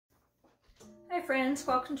friends,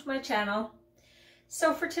 welcome to my channel.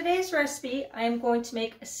 So for today's recipe, I am going to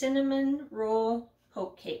make a cinnamon roll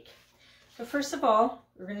poke cake. So first of all,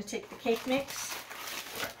 we're going to take the cake mix,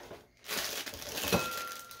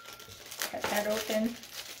 cut that open,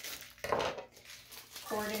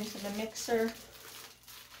 pour it into the mixer.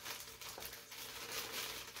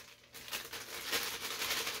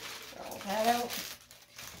 Roll that out.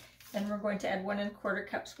 Then we're going to add 1 1/4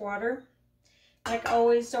 cups water. Like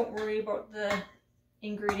always, don't worry about the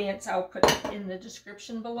ingredients. I'll put it in the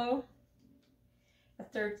description below.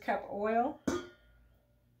 1/3 cup oil.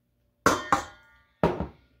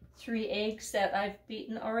 3 eggs that I've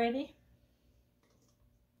beaten already.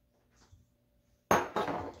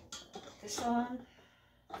 Put this on.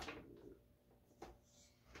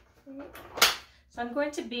 So I'm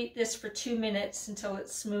going to beat this for 2 minutes until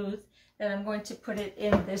it's smooth. Then I'm going to put it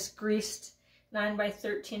in this greased 9 by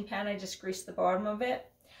 13 pan. I just greased the bottom of it.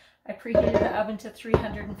 I preheated the oven to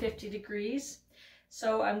 350 degrees.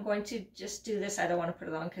 So I'm going to just do this. I don't want to put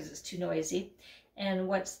it on because it's too noisy. And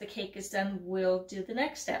once the cake is done, we'll do the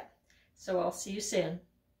next step. So I'll see you soon.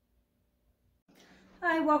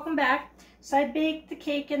 Hi, welcome back. So I baked the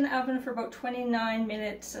cake in the oven for about 29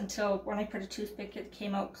 minutes until when I put a toothpick it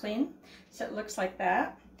came out clean. So it looks like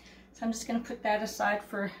that. So I'm just going to put that aside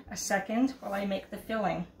for a second while I make the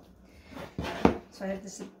filling. So I have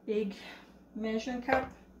this big measuring cup.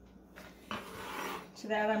 To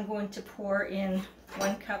that I'm going to pour in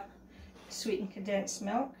 1 cup sweetened condensed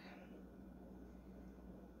milk.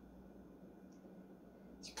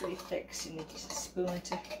 It's pretty thick, so you need a spoon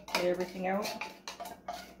to get everything out.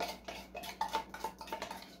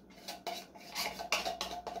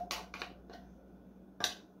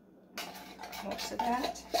 Most of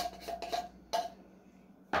that.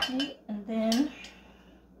 Okay, and then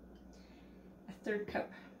 1/3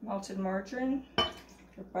 cup melted margarine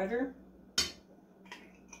or butter.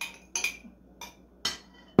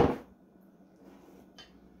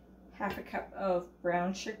 Half a cup of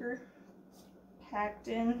brown sugar packed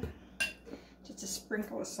in. Just a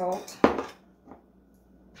sprinkle of salt.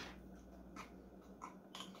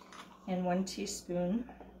 And 1 teaspoon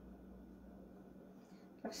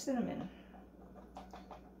of cinnamon.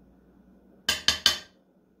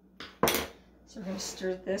 So we're going to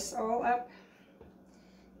stir this all up,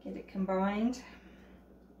 get it combined.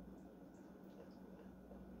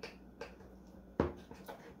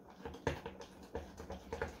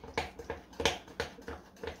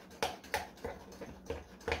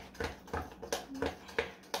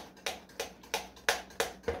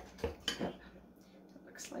 It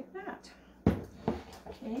looks like that.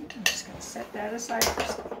 Okay, I'm just going to set that aside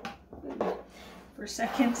for a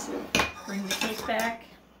second. So bring the cake back.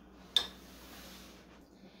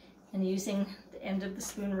 And using the end of the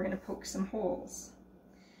spoon, we're going to poke some holes.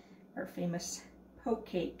 Our famous poke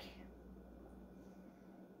cake.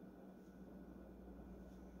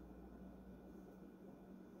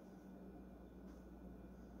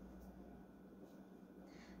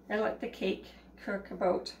 I let the cake cook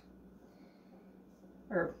about,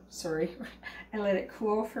 I let it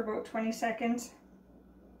cool for about 20 seconds.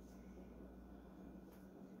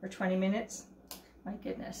 Or 20 minutes. My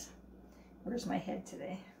goodness, where's my head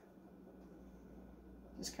today?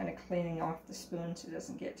 Just kind of cleaning off the spoon so it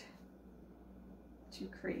doesn't get too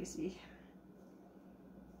crazy.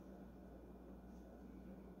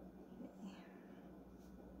 Okay.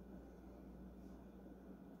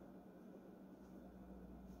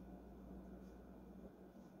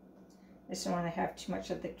 I just don't want to have too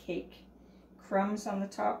much of the cake crumbs on the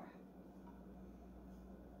top.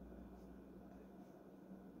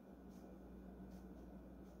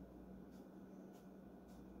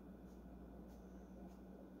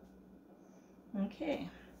 Okay,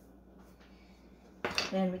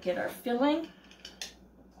 then we get our filling.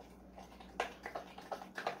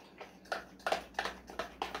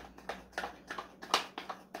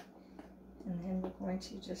 And then we're going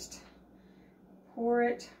to just pour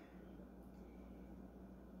it.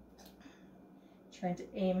 Trying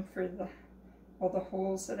to aim for all the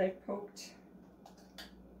holes that I've poked.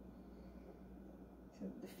 So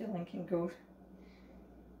the filling can go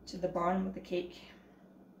to the bottom of the cake.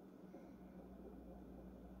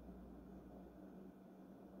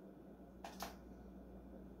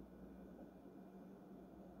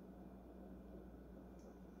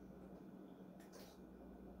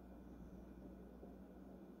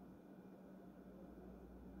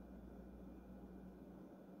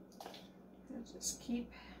 Just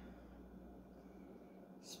keep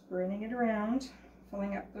spreading it around,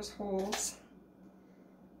 filling up those holes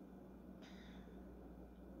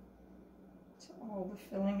till all the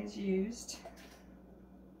filling is used.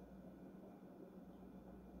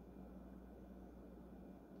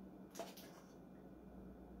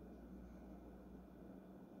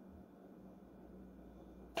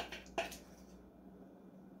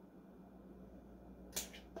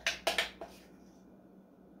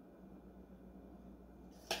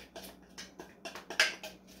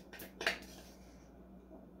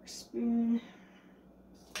 spoon.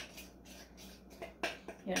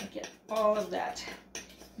 You're gonna get all of that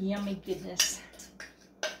yummy goodness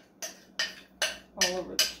all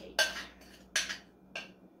over the cake.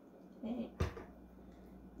 Okay.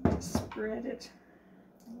 Spread it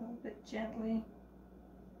a little bit gently.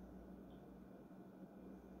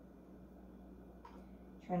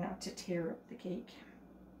 Try not to tear up the cake.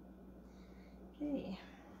 Okay.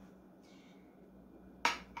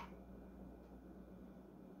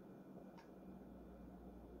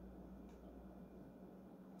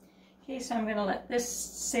 Okay, so I'm going to let this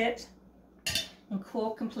sit and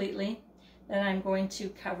cool completely. Then I'm going to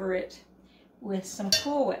cover it with some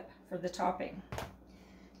Cool Whip for the topping.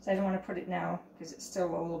 So I don't want to put it now because it's still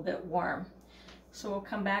a little bit warm. So we'll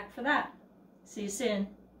come back for that. See you soon.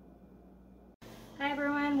 Hi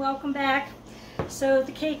everyone, welcome back. So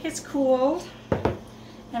the cake is cooled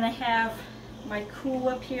and I have my Cool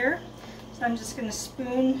Whip here. So I'm just going to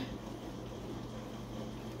spoon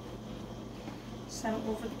some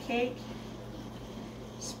over the cake,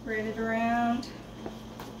 spread it around.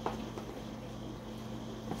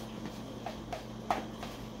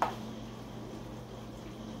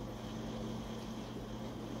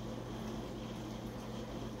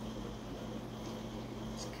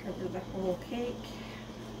 Just cover the whole cake.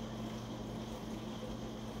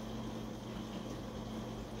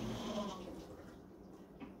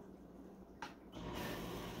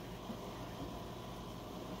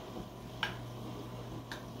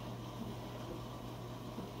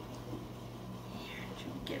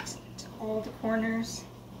 Get to all the corners.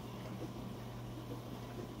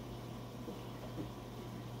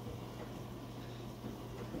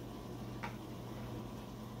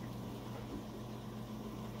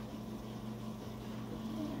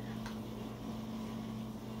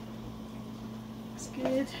 Looks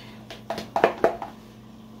good.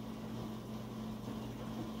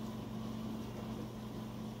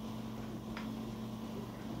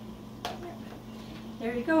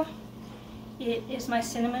 There you go. It is my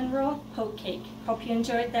cinnamon roll poke cake. Hope you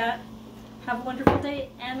enjoyed that. Have a wonderful day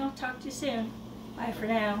and I'll talk to you soon. Bye for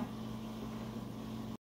now.